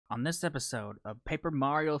on this episode of Paper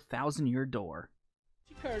Mario Thousand Year Door.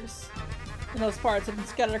 Curtis. And those parts have been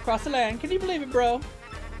scattered across the land. Can you believe it, bro?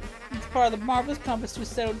 It's part of the marvelous compass was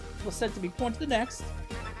said to be pointed to the next.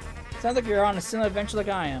 Sounds like you're on a similar adventure like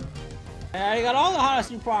I am. I got all the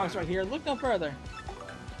hottest new products right here. Look no further.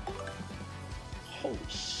 Holy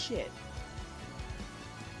shit.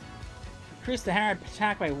 Increase the hammer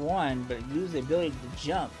attack by 1, but lose the ability to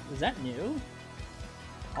jump. Is that new?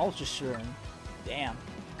 Ultra Shroom. Damn.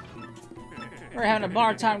 We're having a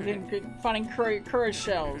hard time finding courage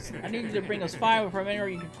shells. I need you to bring those 5 from anywhere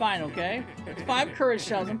you can find, okay? There's 5 courage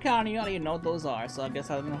shells. I'm counting you. I don't even know what those are, so I guess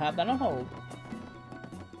I'm gonna have that on hold.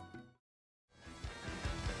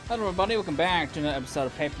 Hello everybody, welcome back to another episode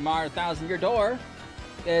of Paper Mario Thousand Year Door.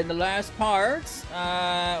 In the last part,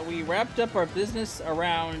 we wrapped up our business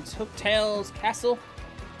around Hooktail's castle.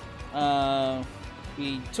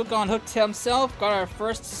 We took on Hooktail himself, got our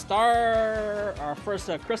first star, our first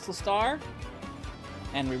crystal star,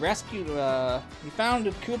 and we rescued, we found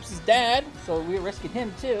Koops' dad, so we rescued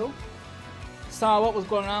him too. Saw what was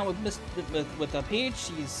going on with Peach.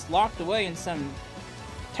 She's locked away in some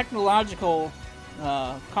technological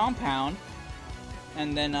compound.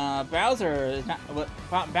 And then Bowser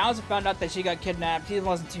found out that she got kidnapped. He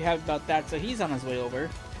wasn't too happy about that, so he's on his way over.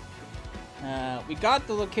 We got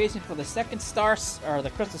the location for the second star, or the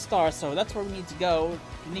crystal star, so that's where we need to go.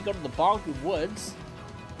 We need to go to the Boggy Woods.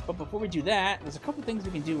 But before we do that, there's a couple things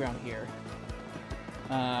we can do around here.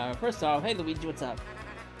 First off, hey Luigi, what's up?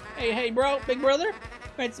 Hey bro, big brother.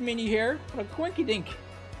 Nice to meet you here. What a quinky dink.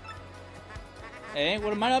 Hey,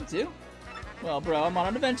 what am I up to? Well, bro, I'm on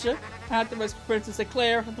an adventure. I have to rescue Princess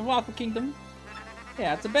Eclair from the Waffle Kingdom.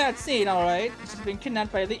 Yeah, it's a bad scene, alright. She's been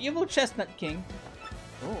kidnapped by the evil Chestnut King.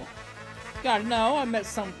 Oh. Gotta know, I met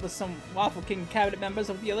with some Waffle King cabinet members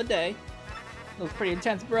over the other day. It was pretty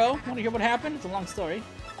intense, bro. Wanna hear what happened? It's a long story.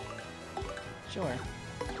 Sure.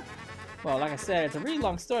 Well, like I said, it's a really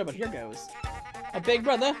long story, but here goes. My big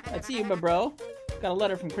brother, I see you, my bro. Got a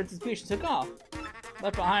letter from Princess Peach and took off.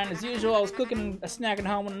 Left behind as usual, I was cooking a snack at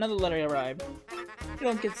home when another letter arrived. You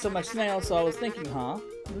don't get so much snail, so I was thinking, huh?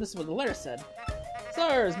 And this is what the letter said.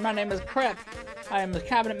 Sirs, my name is Crep. I am the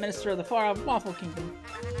cabinet minister of the far off Waffle Kingdom.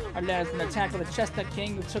 Our dad has been attacked by the Chestnut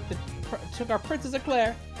King who took our Princess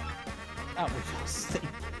Eclair. Oh, we fell asleep.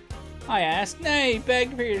 I asked, nay,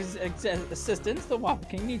 begged for your assistance. The Waffle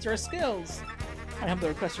King needs your skills. I humbly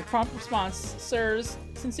request your prompt response, sirs.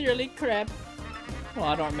 Sincerely, Crep. Well,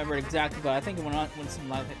 I don't remember it exactly, but I think it went something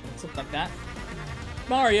like that.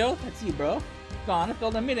 Mario, that's you, bro. Gone, I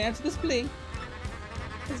felt on me to answer this plea.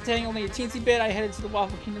 Hesitating only a teensy bit, I headed to the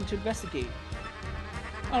Waffle Kingdom to investigate.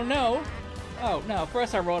 Oh no! Oh no,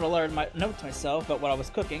 first I wrote a note to myself about what I was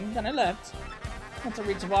cooking, then I left. Once I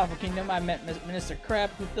reached the Waffle Kingdom, I met Minister Crab,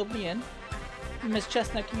 who filled me in. Miss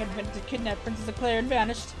Chestnut King had been to kidnap Princess Eclair and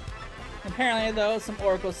vanished. Apparently, though, some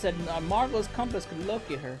oracles said a marvelous compass could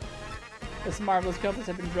locate her. This marvelous compass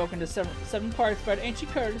had been broken into seven parts by the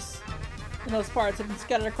ancient Curtis. And those parts have been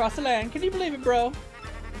scattered across the land. Can you believe it, bro?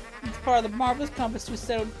 It's part of the marvelous compass was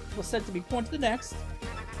said to be pointed to the next.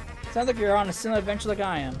 Sounds like you're on a similar adventure like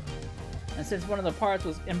I am. And since one of the parts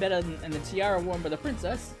was embedded in the tiara worn by the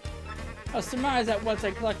princess, I surmised that once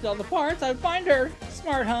I collected all the parts, I would find her.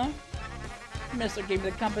 Smart, huh? The minister gave me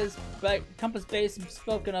the compass base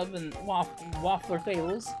spoken of in Waffler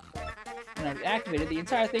Fables. When I activated, the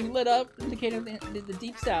entire thing lit up, indicating the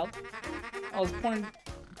deep south. I was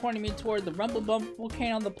pointing me toward the Rumble Bump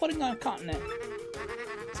volcano on the Pudding continent.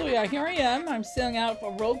 So yeah, here I am. I'm sailing out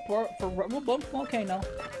for a road port for Rumble Bump volcano.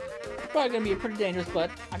 It's probably gonna be pretty dangerous, but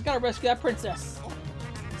I gotta rescue that princess.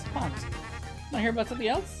 It's pumped. Wanna hear about something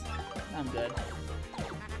else? I'm good.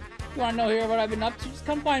 If you wanna know here what I've been up to, just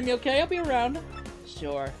come find me, okay? I'll be around.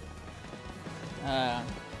 Sure.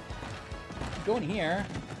 Go in here.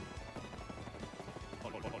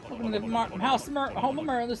 Welcome to the house of home of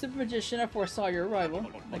Merlin, the super magician. I foresaw your arrival.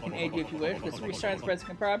 I can aid you if you wish. This reshine spreads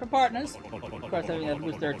can power for partners. Of course, having to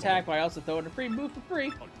boost their attack, but I also throw in a free move for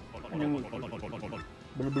free.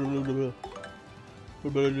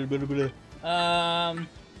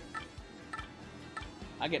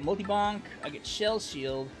 I get multi-bonk. I get shell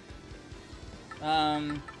shield.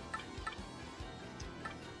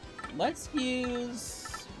 Let's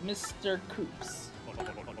use Mr. Koops.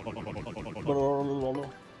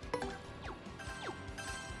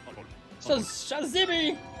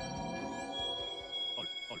 Shazibby!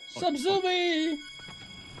 Subzubi!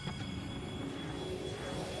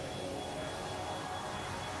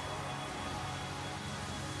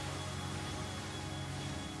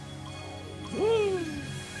 Woo!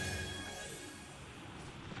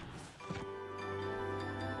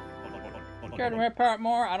 Care to repair it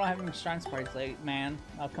more? I don't have any shrine sprites late, man.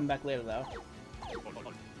 I'll come back later though.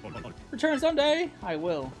 Return someday! I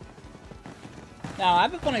will. Now, I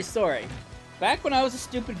have a funny story. Back when I was a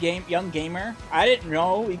stupid young gamer, I didn't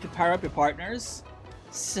know you could power up your partners.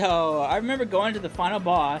 So, I remember going to the final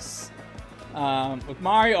boss. With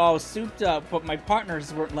Mario all souped up, but my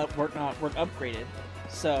partners weren't upgraded.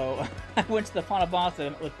 So, I went to the final boss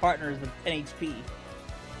with partners with 10 HP.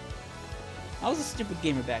 I was a stupid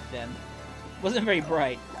gamer back then. Wasn't very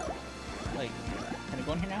bright. Like, can I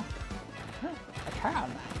go in here now? Oh, I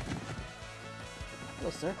can.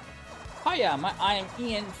 Hello, sir. Hiya, I am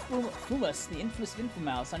Ian Fumus, the infamous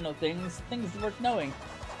Infomouse. I know things worth knowing.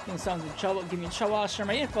 Things sounds in trouble, give me trouble, I'll share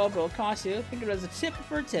my info, but it'll cost you. Think of it as a tip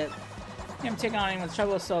for a tip. I'm taking on anyone's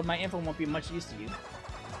trouble, so my info won't be much use to you.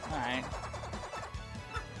 Alright.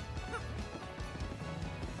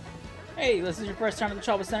 Hey, this is your first time at the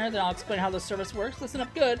Trouble Center, then I'll explain how the service works. Listen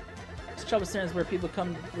up good. This Trouble Center is where people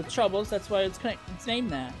come with troubles, that's why it's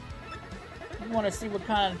named that. If you want to see what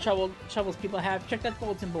kind of troubles people have, check that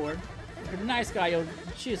bulletin board. If you're a nice guy, you'll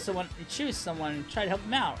choose someone and try to help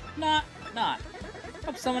them out. Not.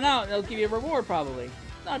 Help someone out and they'll give you a reward, probably.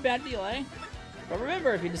 Not a bad deal, eh? But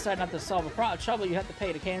remember, if you decide not to solve a trouble, you have to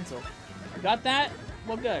pay to cancel. You got that?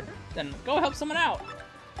 Well, good. Then go help someone out.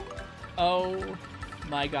 Oh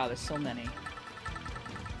my god, there's so many.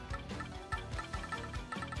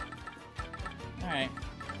 Alright.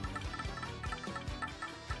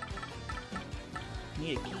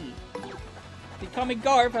 Need a key. They call me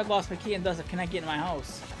Garf. I've lost my key and thus I cannot get in my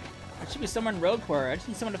house. It should be somewhere in Rogueport. I just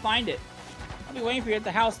need someone to find it. I'll be waiting for you at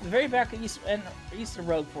the house at the very back of east of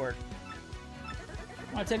Rogueport.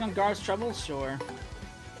 Want to take on Garf's troubles? Sure.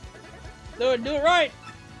 Do it right!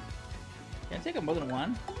 Can I take on more than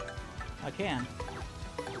one? I can.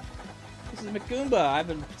 This is Makumba. I have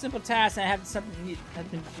a simple task and I have something has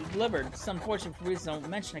been delivered. It's unfortunate for reasons I won't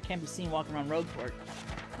mention. I can't be seen walking around Rogueport.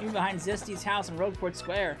 Even behind Zisty's house in Rogueport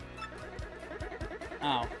Square.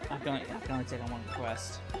 Oh, I can only take on one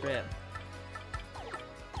quest. Rip.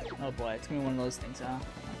 Oh boy, it's gonna be one of those things, huh?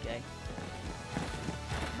 Okay.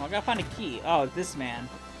 Well, I gotta find a key. Oh, this man.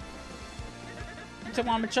 You took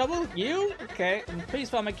on my trouble? You? Okay, please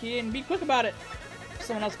find my key and be quick about it. If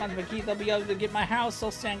someone else finds my key, they'll be able to get my house, so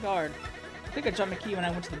stand guard. I think I dropped my key when I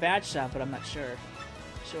went to the badge shop, but I'm not sure.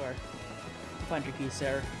 Sure. I'll find your key,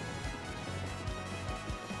 sir.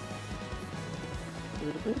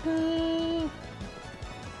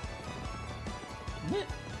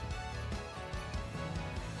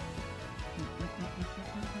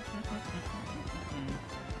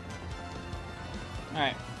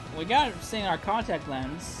 Alright, we got seeing our contact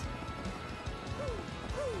lens.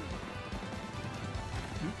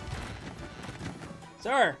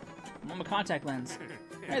 Sir, I want my contact lens.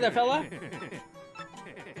 Hey there, fella.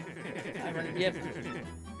 Yep.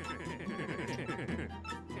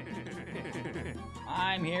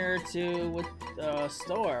 I'm here with the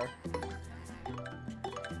store.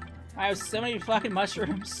 I have so many fucking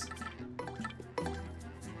mushrooms.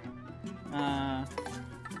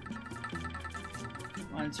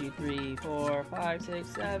 1, 2, 3, 4, 5, 6,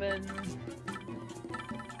 7.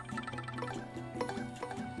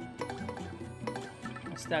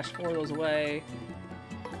 I'll stash 4 of those away.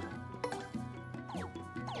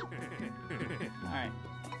 Alright.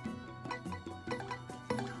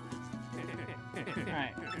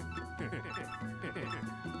 Alright.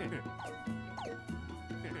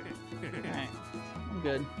 Alright. I'm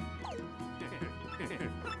good.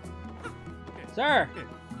 Sir!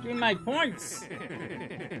 Give me my points!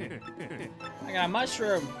 I got a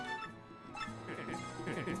mushroom!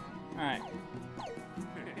 Alright.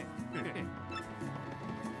 Give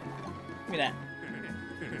me that.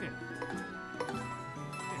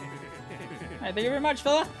 Alright, thank you very much,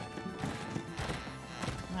 fella!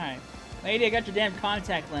 Alright. Lady, I got your damn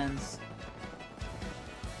contact lens.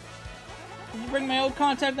 Can you bring my old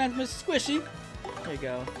contact lens, Mr. Squishy? There you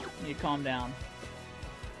go. You need to calm down.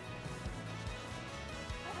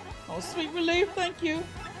 Oh, sweet relief, thank you.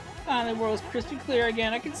 Finally, the world's crystal clear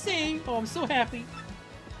again. I can see. Oh, I'm so happy.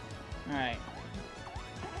 Alright.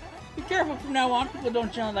 Be careful from now on. People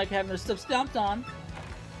don't generally like having their stuff stomped on.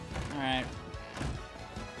 Alright.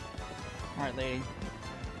 Alright, lady.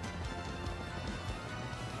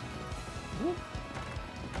 Whoop.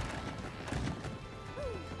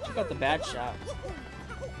 Check out the bad shop.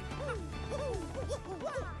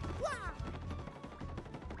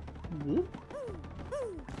 Whoop.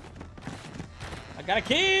 I got a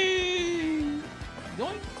key!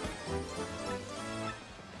 Going.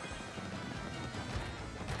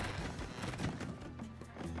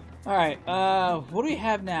 Alright, what do we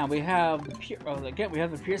have now? We have the we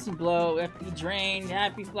have the piercing blow, FP drain,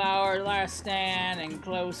 happy flower, last stand, and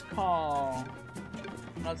close call.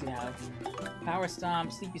 What else do we have? Power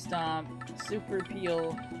stomp, sleepy stomp, super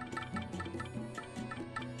peel.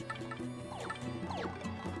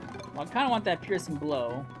 Well, I kind of want that piercing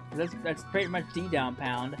blow. That's pretty much D down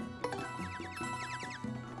pound.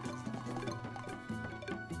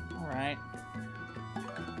 Alright.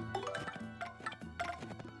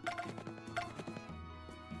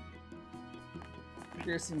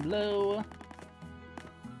 Piercing blow.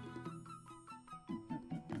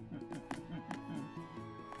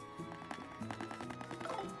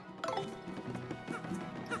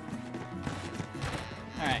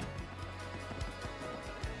 Alright.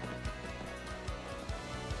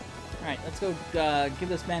 Alright, let's go give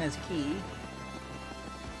this man his key.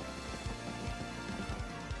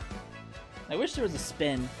 I wish there was a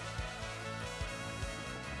spin.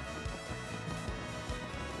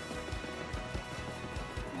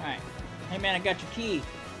 Alright. Hey man, I got your key.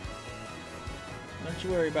 Don't you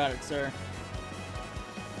worry about it, sir.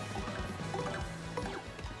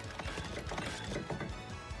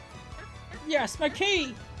 Yes, my key!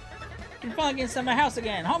 You can finally get inside my house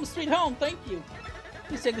again. Home sweet home, thank you.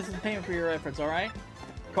 Please take this as payment for your efforts, alright?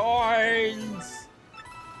 Coins!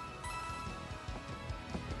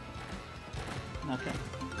 Okay.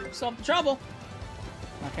 Solve the trouble!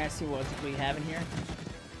 Okay, I see what we have in here.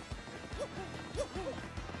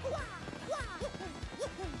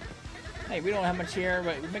 Hey, we don't have much here,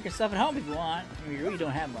 but we make yourself at home if you want. I mean, you really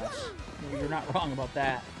don't have much. You're not wrong about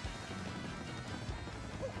that.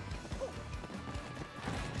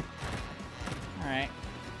 Alright.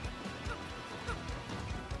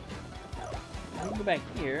 We can go back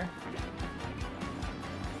here.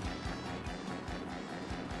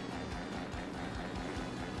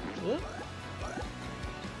 Whoop.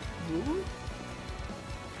 Whoop.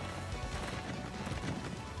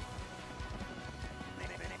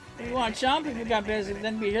 If you want chump, if you got busy,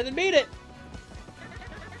 then be here to beat it.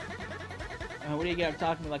 What do you got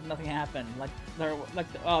talking like nothing happened?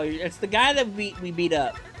 Oh, it's the guy that we beat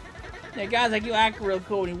up. Yeah, guys like you act real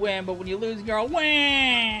cool when you win, but when you lose, you're all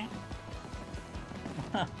wah.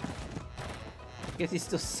 Guess he's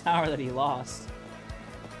still sour that he lost.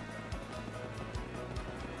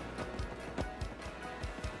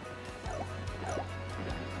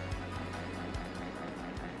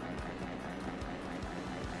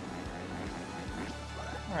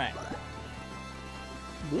 Alright.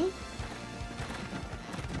 Bloop.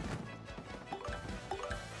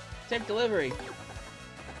 Take delivery.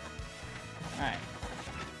 Alright.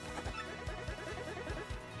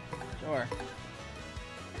 Sure.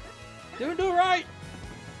 Do it right!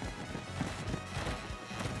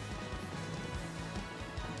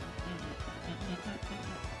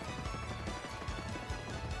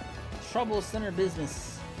 Trouble center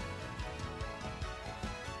business.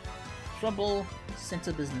 Trouble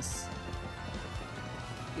center business.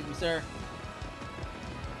 Excuse me, sir.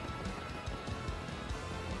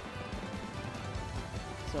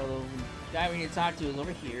 So the guy we need to talk to is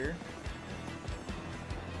over here.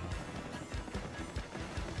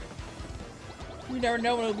 We never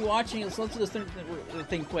know when we'll be watching, so let's do this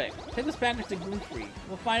thing quick. Take this package to Glue Free.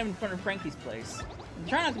 We'll find him in front of Frankie's place. And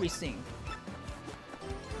try not to be seen.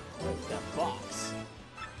 Where's that box?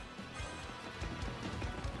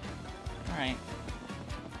 Alright.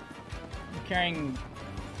 I'm carrying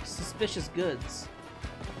suspicious goods.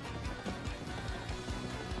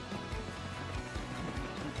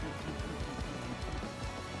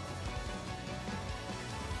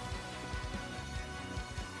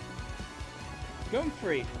 Going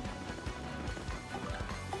free.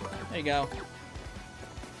 There you go.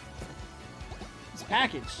 This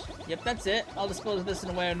package. Yep, that's it. I'll dispose of this in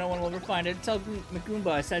a way no one will ever find it. Tell Magoomba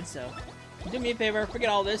I said so. Do me a favor, forget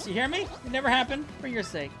all this. You hear me? It never happened. For your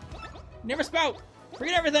sake. Never spout.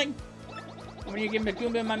 Forget everything. And when you give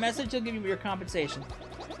Magoomba my message, he'll give you your compensation.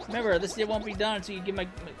 Remember, this deal won't be done until you give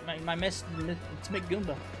my message to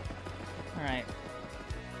Magoomba. Alright.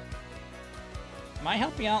 Am I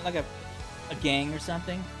helping out like a gang or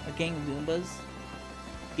something? A gang of Goombas?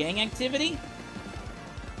 Gang activity?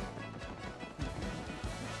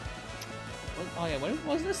 Oh yeah,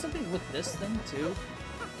 wasn't there something with this thing too?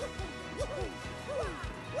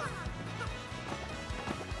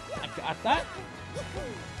 I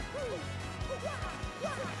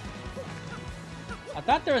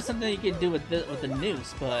thought there was something you could do with the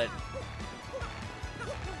noose, but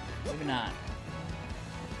maybe not.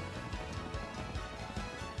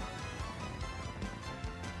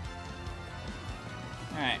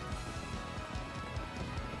 Alright.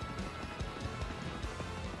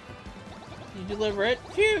 deliver it.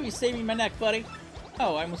 Phew, you saved me my neck, buddy.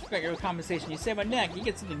 Oh, I almost forgot your compensation. You saved my neck. You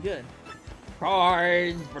get something good.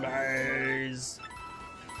 Coins for days.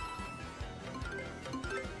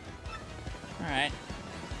 Alright.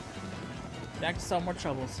 Back to solve more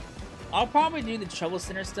troubles. I'll probably do the trouble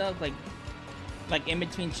center stuff like in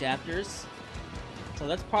between chapters. So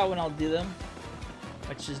that's probably when I'll do them,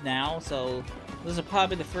 which is now. So this is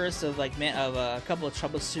probably the first of like a couple of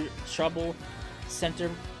trouble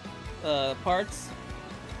center parts.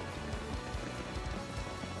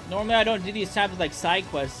 Normally I don't do these types of like side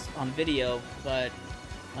quests on video, but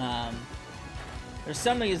there's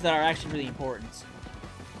some of these that are actually really important.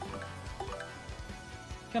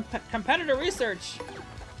 Competitor research.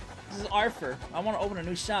 This is Arthur. I want to open a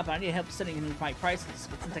new shop. I need help setting my prices,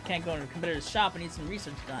 but since I can't go into a competitor's shop, I need some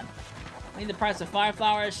research done. I need the price of fire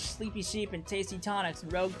flowers, sleepy sheep, and tasty tonics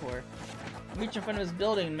and road core. Meet in front of this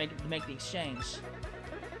building and make the exchange.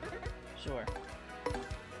 Sure.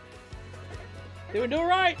 Do it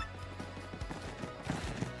right.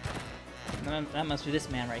 That must be this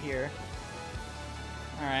man right here.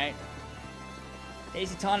 All right.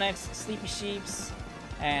 Tasty tonics, sleepy sheeps,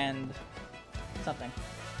 and something.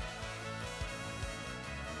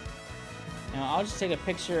 Now I'll just take a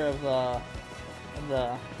picture of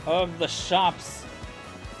the shops,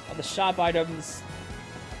 of the shop items.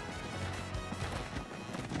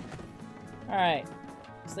 All right,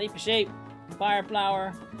 sleepy sheep, fire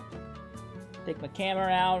flower. Take my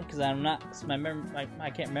camera out because I'm not. I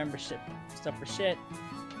can't remember stuff for shit.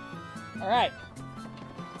 All right.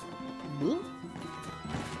 Blue?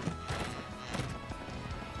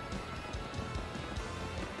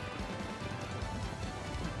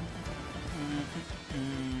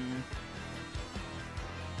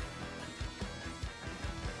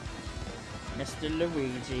 Mr.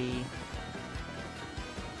 Luigi.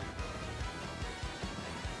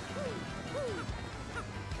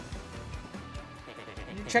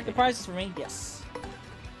 Can you check the prices for me? Yes.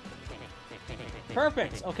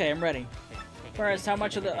 Perfect. Okay, I'm ready. First, how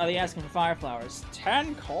much are they asking for fire flowers?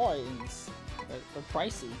 10 coins. They're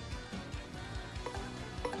pricey.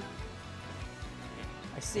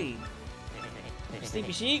 I see.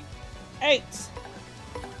 Sleepy sheep? 8.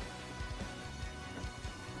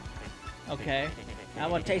 Okay. How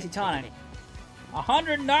about tasty tonic?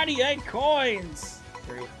 198 coins!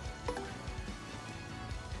 3.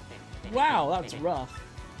 Wow, that's rough.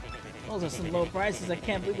 Those are some low prices. I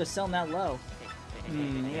can't believe they're selling that low.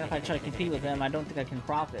 Even if I try to compete with them, I don't think I can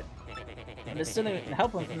profit. But it's still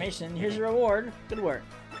helpful information. Here's your reward. Good work.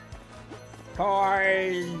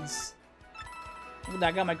 Coins! Look,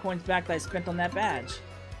 I got my coins back that I spent on that badge.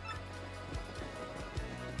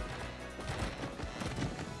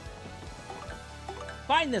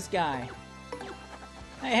 Find this guy.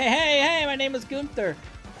 Hey, my name is Gunther.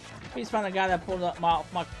 Please find the guy that pulled up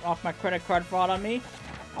off my credit card fraud on me.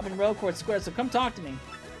 I'm in Road Court Square, so come talk to me.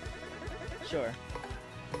 Sure.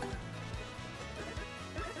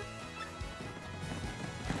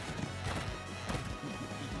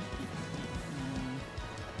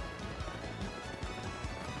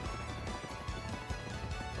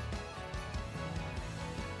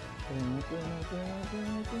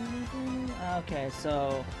 Okay,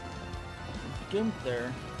 so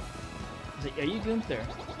Gunther. Are you Gunther?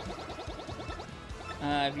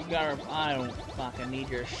 If you got her, I don't fucking need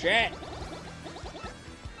your shit.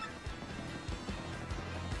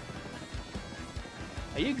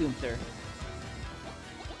 Are you Gunther?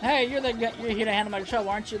 Hey, you're here to handle my trouble,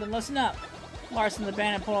 aren't you? Then listen up. Larson the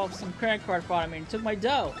bandit pulled off some credit card fraud on me and took my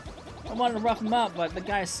dough. I wanted to rough him up, but the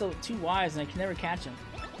guy is so too wise and I can never catch him.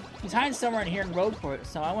 He's hiding somewhere in here in Roadport,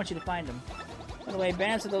 so I want you to find him. By the way,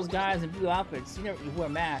 bandits are those guys in blue outfits. You wear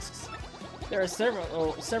masks. There are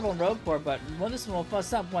several in Roadport, but this one will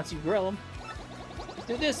fuss up once you grill them.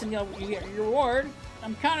 Do this and you get your reward.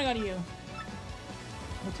 I'm counting on you.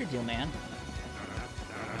 What's your deal, man?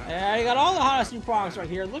 Yeah, you got all the hottest new products right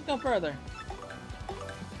here. Look no further.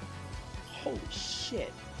 Holy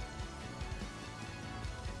shit.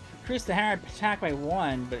 Increase the hammer attack by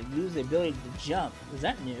 1, but lose the ability to jump. Is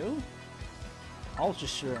that new? Ultra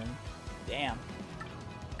Shroom. Damn.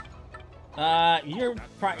 You're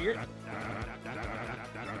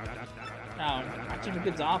oh, actually the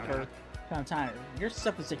goods offer kind of time. Your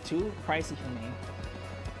stuff is like too pricey for me.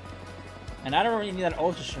 And I don't really need that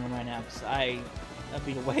Ultra Shroom right now, because that'd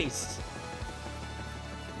be a waste.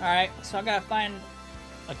 Alright, so I gotta find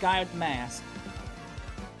a guy with a mask.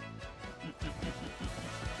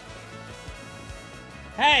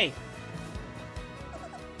 Hey!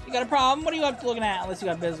 You got a problem? What are you up to looking at? Unless you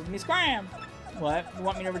got business with me. Scram! What? You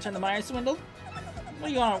want me to return the money I swindled?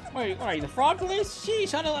 What are you, the fraud police?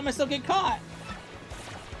 Sheesh, I don't let myself get caught.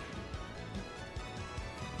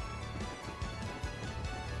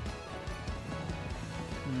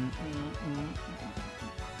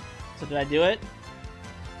 So did I do it?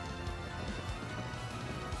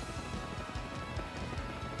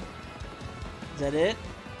 Is that it?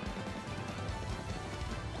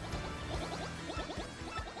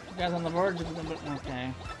 You guys on the verge of the...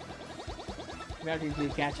 Okay. We have to do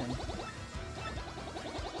catching.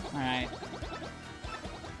 Alright.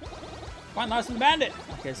 Come on, Larson the Bandit!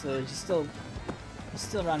 Okay, so he's still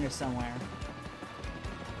around here somewhere.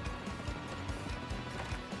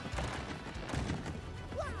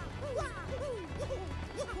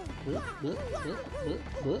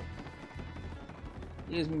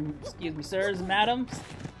 Excuse me, sirs and madams.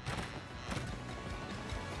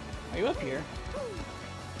 Are you up here?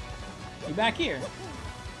 You back here?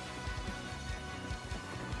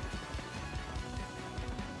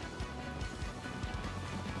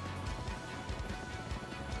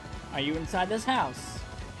 Are you inside this house?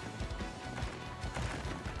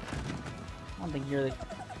 I don't think you're the...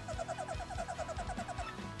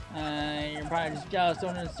 you're probably just jealous.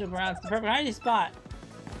 Don't want to super around. It's the perfect hiding spot.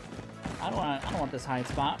 I don't want this hiding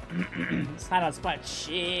spot. This hideout spot,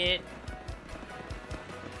 shit.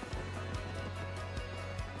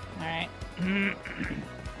 All right.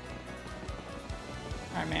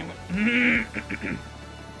 All right, man.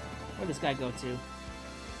 Where'd this guy go to?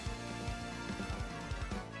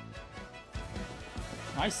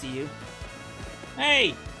 I see you.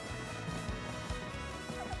 Hey!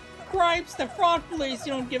 Cripes, the fraud police!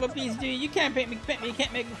 You don't give up these, do you? You can't make me pay. You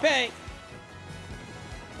can't make me pay.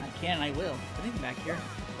 I can. I will. I think I'm back here.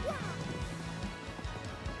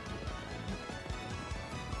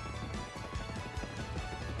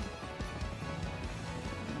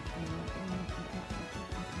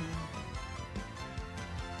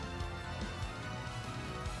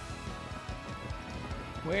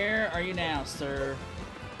 Where are you now, sir?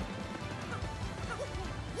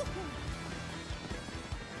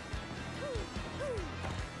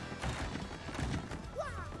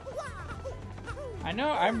 I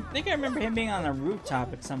know, I think I remember him being on a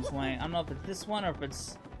rooftop at some point. I don't know if it's this one or if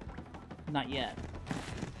it's not yet.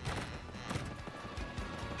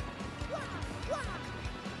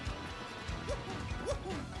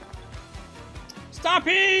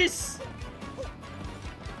 Stoppies!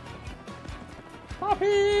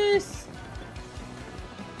 Stoppies!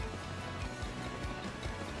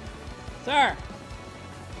 Sir!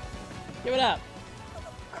 Give it up.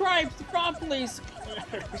 Cripes, the fraud police!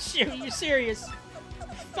 Shoot, you serious?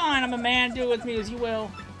 Fine, I'm a man. Do it with me as you will.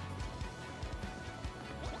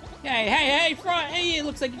 Hey, fraud! Hey, it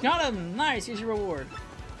looks like you caught him. Nice. Here's your reward.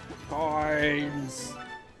 Coins.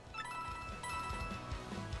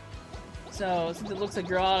 So since it looks like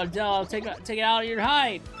you're all out of take it out of your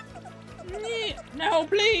hide. No,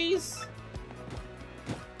 please.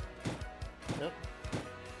 Nope.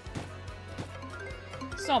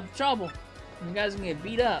 Stop the trouble. You guys are gonna get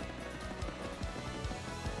beat up.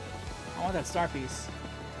 I want that star piece.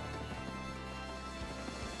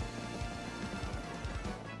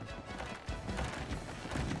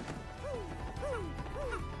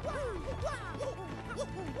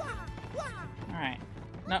 Alright.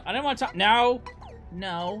 No, I don't want to talk. No!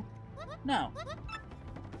 No. No.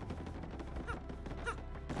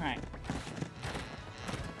 Alright.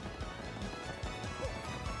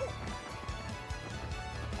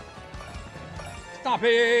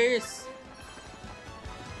 Stoppies!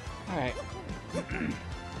 Alright.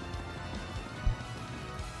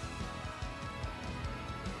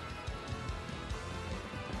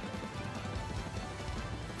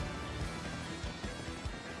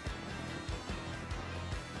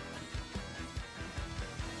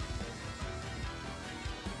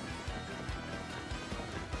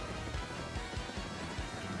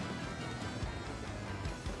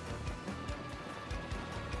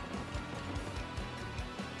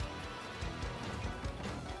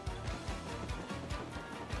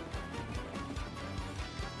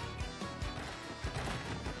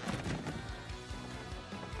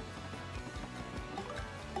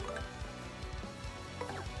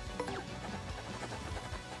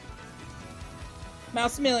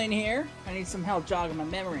 Maximilian here. I need some help jogging my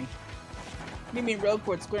memory. Meet me in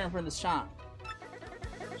Rogueport Square in front of the shop.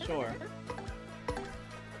 Sure.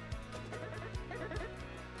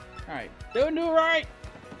 Alright. Don't do it right!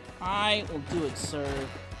 I will do it, sir.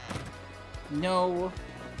 No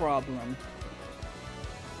problem.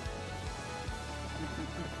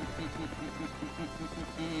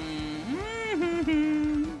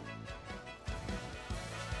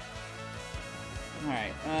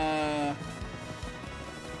 Alright,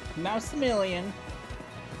 Maximilian.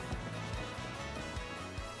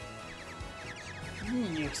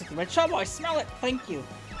 You accepted my trouble, I smell it! Thank you.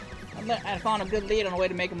 I found a good lead on a way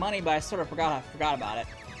to make money, but I sort of forgot about it.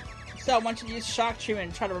 So, I want you to use shock treatment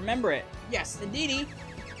and try to remember it. Yes, indeedy.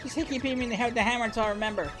 Just keep hitting me in the head with the hammer until I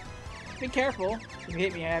remember. Be careful. If you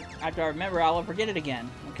hit me after I remember, I'll forget it again.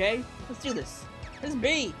 Okay? Let's do this. Press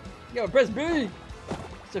B. Yo, press B.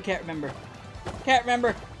 Still can't remember. Can't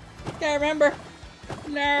remember. Can't remember.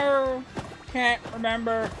 No. Can't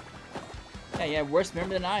remember. Yeah, you have worse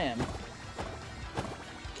memory than I am.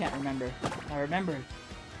 Can't remember. I remembered.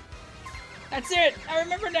 That's it! I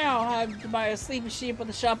remember now! I have to buy a sleepy sheep at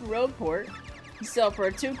the shop at Roadport and sell for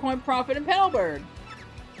a 2-coin profit in Petalburg.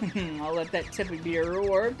 I'll let that tip be your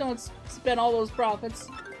reward. Don't spend all those profits.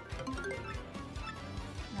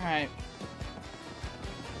 Alright.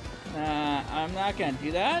 I'm not gonna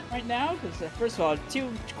do that right now, because first of all,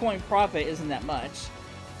 2-coin profit isn't that much.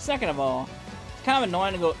 Second of all, it's kind of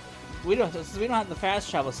annoying to go... Since we don't have the fast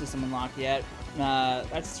travel system unlocked yet,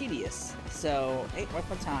 that's tedious. So, ain't worth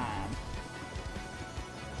my time.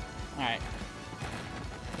 Alright.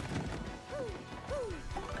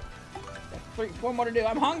 4 more to do.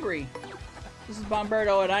 I'm hungry. This is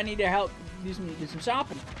Bomberto, and I need to help do some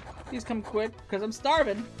shopping. Please come quick, because I'm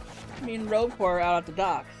starving. Me and Roadport are out at the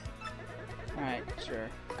dock. Alright, sure.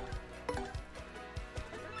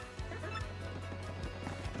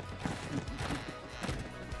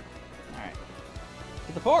 Alright.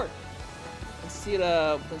 To the port! Let's see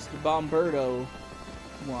what the Bomberto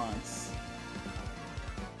wants.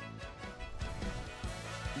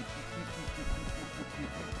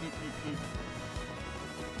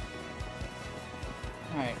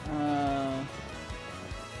 Alright,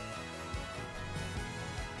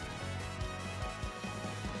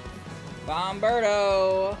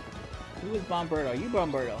 Bomberto! Who is Bomberto? You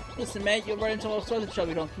Bomberto. Listen, mate, you'll run into all sorts of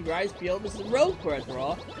trouble if you don't keep your eyes peeled. This is a road for after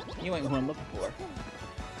all. You ain't who I'm looking for.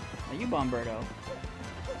 Are you Bomberto?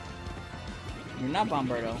 You're not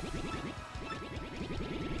Bomberto.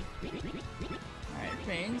 Alright,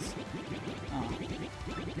 Fiends. Oh.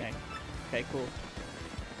 Okay. Okay, cool.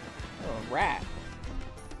 Oh, a rat.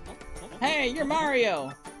 Hey, you're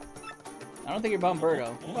Mario! I don't think you're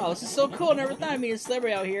Bomberto. Wow, this is so cool. Never thought I'd meet a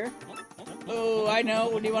celebrity out here. Oh, I know.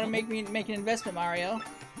 What do you want to make an investment, Mario?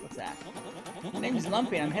 What's that? My name is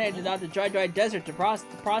Lumpy, and I'm headed out to dry desert to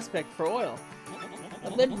prospect for oil.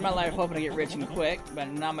 I've lived my life hoping to get rich and quick, but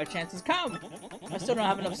now my chance has come. I still don't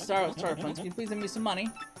have enough start funds. Can you please lend me some money?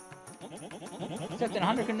 Accept an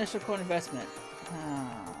 100 initial coin investment.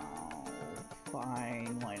 Oh,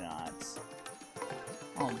 fine. Why not?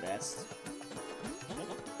 I'll invest.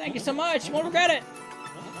 Thank you so much. You won't regret it.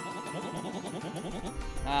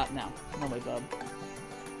 No. No way, bub.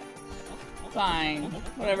 Fine.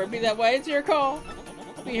 Whatever. Be that way. It's your call.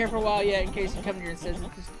 I'll be here for a while yet in case you come here and says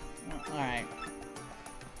just... Alright.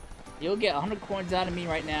 You'll get 100 coins out of me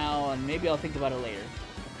right now, and maybe I'll think about it later.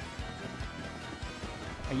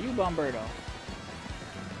 Are you Bomberto?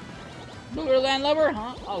 Booger landlubber?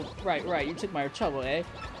 Huh? Oh, right. You took my trouble, eh?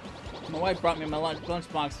 My wife brought me my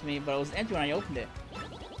lunchbox to me, but it was empty when I opened it.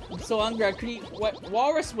 I'm so hungry I could eat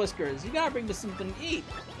walrus whiskers. You gotta bring me something to eat.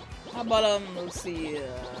 How about, let's see,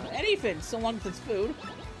 anything, so long as it's food.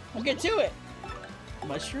 I'll get to it.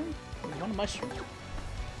 Mushroom? You want a mushroom?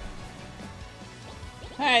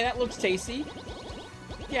 Hey, that looks tasty.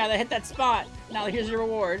 Yeah, that hit that spot. Now here's your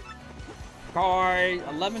reward. Card,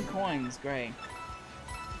 11 coins. Great.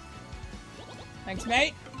 Thanks,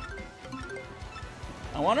 mate.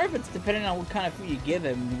 I wonder if it's depending on what kind of food you give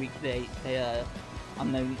him,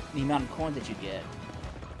 on the amount of coins that you get.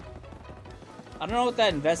 I don't know what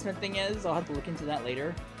that investment thing is. I'll have to look into that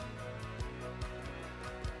later.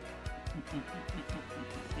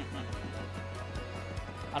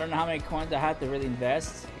 I don't know how many coins I have to really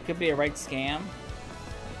invest. It could be a right scam.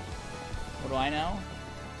 What do I know?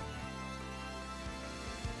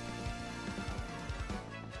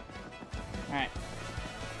 Alright.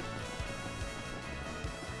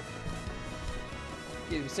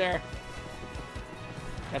 Excuse me, sir.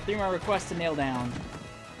 Got 3 more requests to nail down.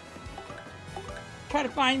 Try to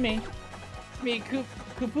find me. It's me,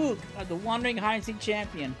 Kupuk, the wandering hide-and-seek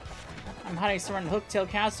champion. I'm hiding somewhere in Hooktail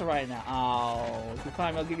Castle right now. Oh, if you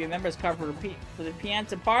find me, I'll give you a member's card for the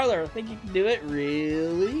Piazza Parlor. Think you can do it?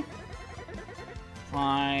 Really?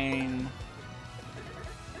 Fine.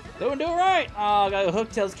 Don't do it right. Oh, I gotta go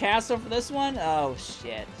Hooktail's Castle for this one? Oh,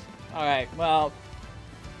 shit. Alright, well,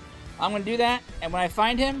 I'm gonna do that, and when I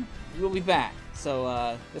find him, we'll be back.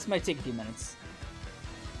 So, this might take a few minutes.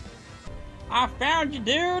 I found you,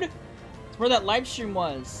 dude! It's where that live stream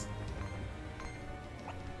was.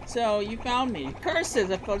 So, you found me.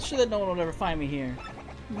 Curses! I felt sure that no one would ever find me here.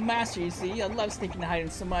 Master, you see, I love sneaking and hiding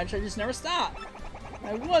so much, I just never stop.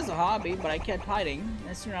 It was a hobby, but I kept hiding.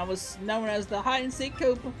 And soon I was known as the hide-and-seek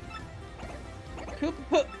Koopa. Poop!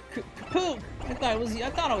 I thought it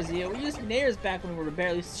was you. We used to be neighbors back when we were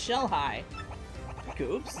barely shell high.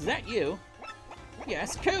 Koops, is that you?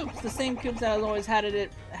 Yes, Koops! The same Koops that I always had to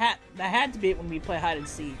be it when we play hide and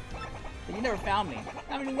seek. But you never found me.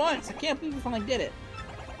 Not even once. I can't believe you finally did it.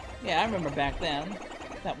 Yeah, I remember back then.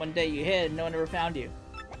 That one day you hid and no one ever found you.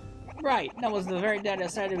 Right, that was the very day I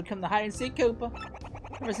decided to become the hide and seek Koopa.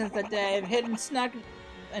 Ever since that day, I've hidden, snuck,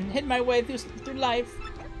 and hid my way through life.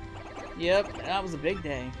 Yep, that was a big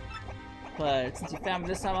day. But since you found me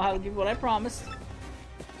this time, I'll have to give you what I promised.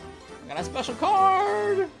 I got a special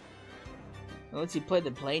card! It lets you play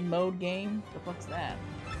the plane mode game? What the fuck's that?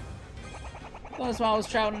 Well, that's why I was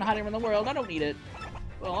traveling and hiding around the world. I don't need it.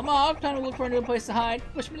 Well, I'm off. Time to look for a new place to hide.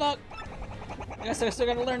 Wish me luck. I guess I still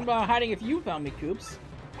gotta learn about hiding if you found me, Koops.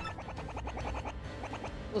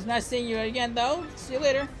 It was nice seeing you again, though. See you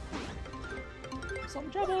later. Some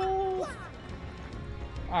trouble.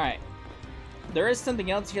 Alright. There is something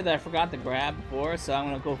else here that I forgot to grab before, so I'm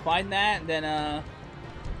gonna go find that, and then,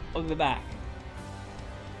 I'll be back.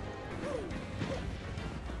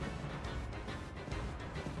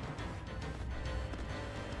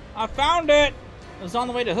 I found it! It was on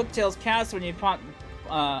the way to Hooktail's castle when you found,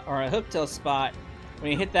 or a Hooktail spot.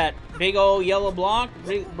 When you hit that big old yellow block,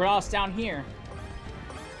 brought us down here.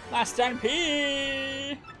 Last time,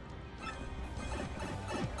 pee!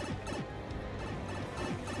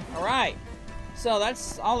 Alright. So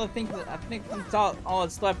that's all I think that's all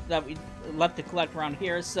that's left that we left to collect around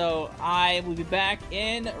here. So I will be back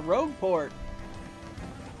in Rogueport.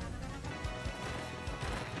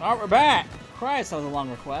 Alright, we're back. Christ, that was a long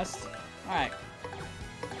request. Alright.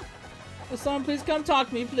 Will someone please come talk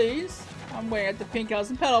to me, please? I'm waiting at the Pink House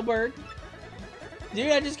in Petalburg.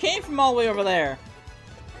 Dude, I just came from all the way over there.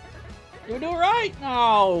 Did we do it right?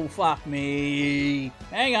 Oh, fuck me.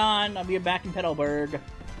 Hang on, I'll be back in Petalburg.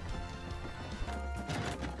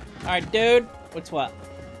 Alright, dude. What's what?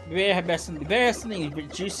 You better have something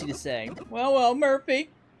juicy to say. Well,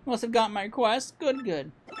 Murphy. Must have gotten my request.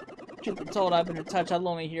 Good. Truth be told, I've been in touch. I'm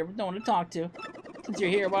lonely here with no one to talk to. Since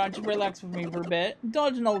you're here, why don't you relax with me for a bit?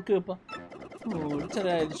 Indulge an old Koopa. Ooh, to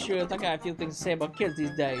tell you the truth, I got a few things to say about kids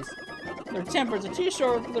these days. Their tempers are too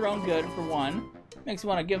short for their own good, for one. Makes me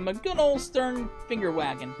want to give them a good old stern finger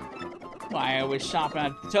wagging. Why, I was shopping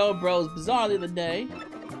at Toe Bros Bazaar the other day.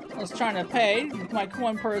 I was trying to pay, my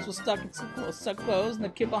coin purse was stuck closed, and the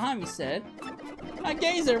kid behind me said, "A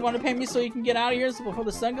geezer, want to pay me so you can get out of here before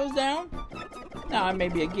the sun goes down?" Now, I may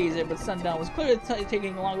be a geezer, but sundown was clearly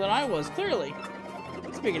taking longer than I was, clearly.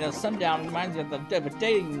 Speaking of sundown, reminds me of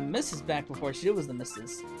dating Mrs. back before she was the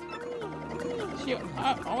Mrs. She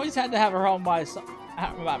always had to have her home by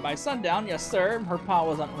sundown, yes sir. Her pa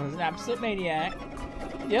was an absolute maniac.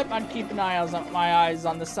 Yep, I'd keep my eyes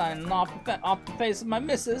on the sun and off the face of my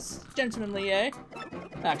missus. Gentlemanly, eh?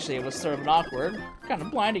 Actually, it was sort of awkward. Kind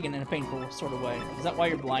of blinding in a painful sort of way. Is that why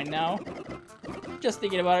you're blind now? Just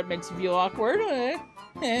thinking about it makes you feel awkward, eh?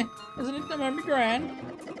 Isn't it? Remember grand?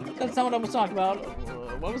 That's not what I was talking about.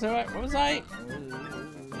 What was I?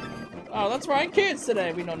 Oh, that's right, kids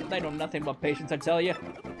today. They know nothing about patience, I tell you.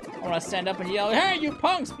 I want to stand up and yell, "Hey, you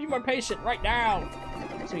punks! Be more patient right now!"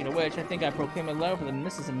 Speaking of which, I think I proclaimed my love for the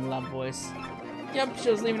missus in a loud voice. Yep,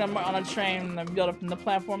 she was leaving on a train and built up from the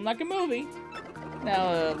platform like a movie.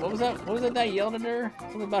 Now, what was that? What was it that yelled at her?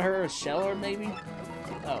 Something about her shell, or maybe?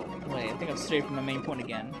 Oh, wait, I think I'm straight from my main point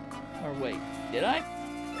again. Or wait, did I?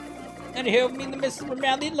 Anywho, me and the missus were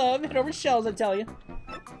madly in love, hit over shells, I tell you.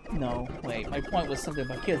 No, wait, my point was something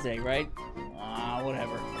about kids, eh, right? Ah,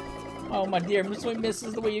 whatever. Oh, my dear sweet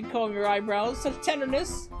missus, the way you comb your eyebrows, such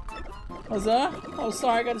tenderness. Oh,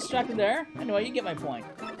 sorry, I got distracted there. Anyway, you get my point.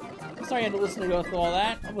 Sorry I had to listen to go through all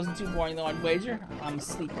that. I wasn't too boring though, I'd wager. I'm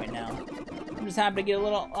asleep right now. I'm just happy to get a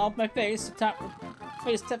little off my face.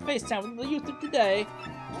 FaceTime with the youth of today.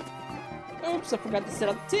 Oops, I forgot to set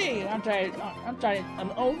up the tea.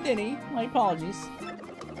 I'm old ninny. My apologies.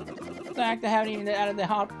 In fact, I haven't even added the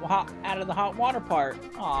hot water part.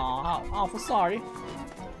 Aw, awful sorry. You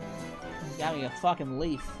got me a fucking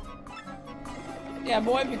leaf. Yeah,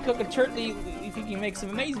 boy, if you cook a turkey, if you can make some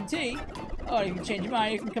amazing tea. Oh, if you change your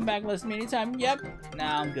mind, you can come back and listen to me anytime. Yep.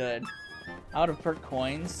 Nah, I'm good. Out of perk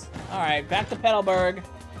coins. Alright, back to Petalburg.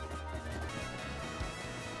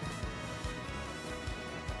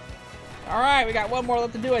 Alright, we got one more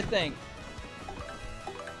left to do, I think.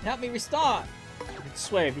 Help me restart. I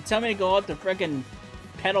swear, if you tell me to go out to frickin'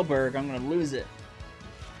 Petalburg, I'm gonna lose it.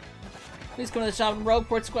 Please come to the shop in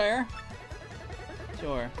Rogueport Square.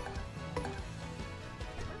 Sure.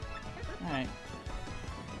 Alright.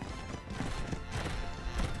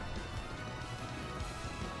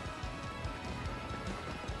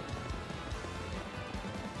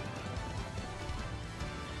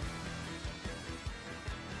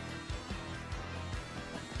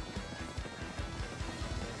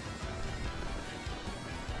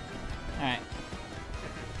 Alright.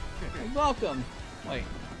 You're welcome. Wait.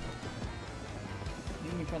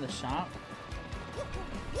 Leave me from the shop?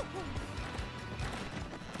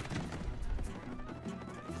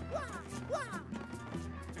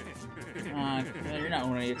 You're not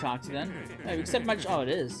one to talk to then. Hey, accept my. Oh, it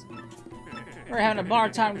is. We're having a bar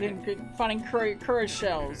time finding courage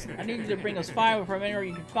shells. I need you to bring us 5 from anywhere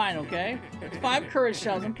you can find, okay? It's 5 courage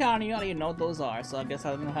shells. I'm counting you. I don't even know what those are, so I guess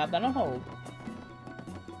I'm gonna have that on hold.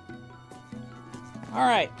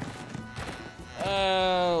 Alright.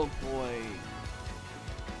 Oh, boy.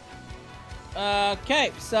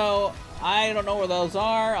 Okay, so I don't know where those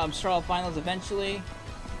are. I'm sure I'll find those eventually.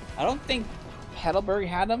 I don't think Petalburg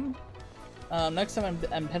had them. Next time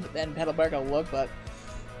I'm in Petalburg, I'll look, but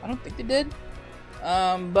I don't think they did.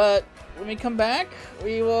 But when we come back,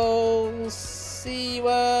 we will see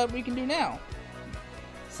what we can do now.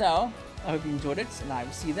 So, I hope you enjoyed it, and I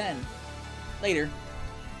will see you then. Later.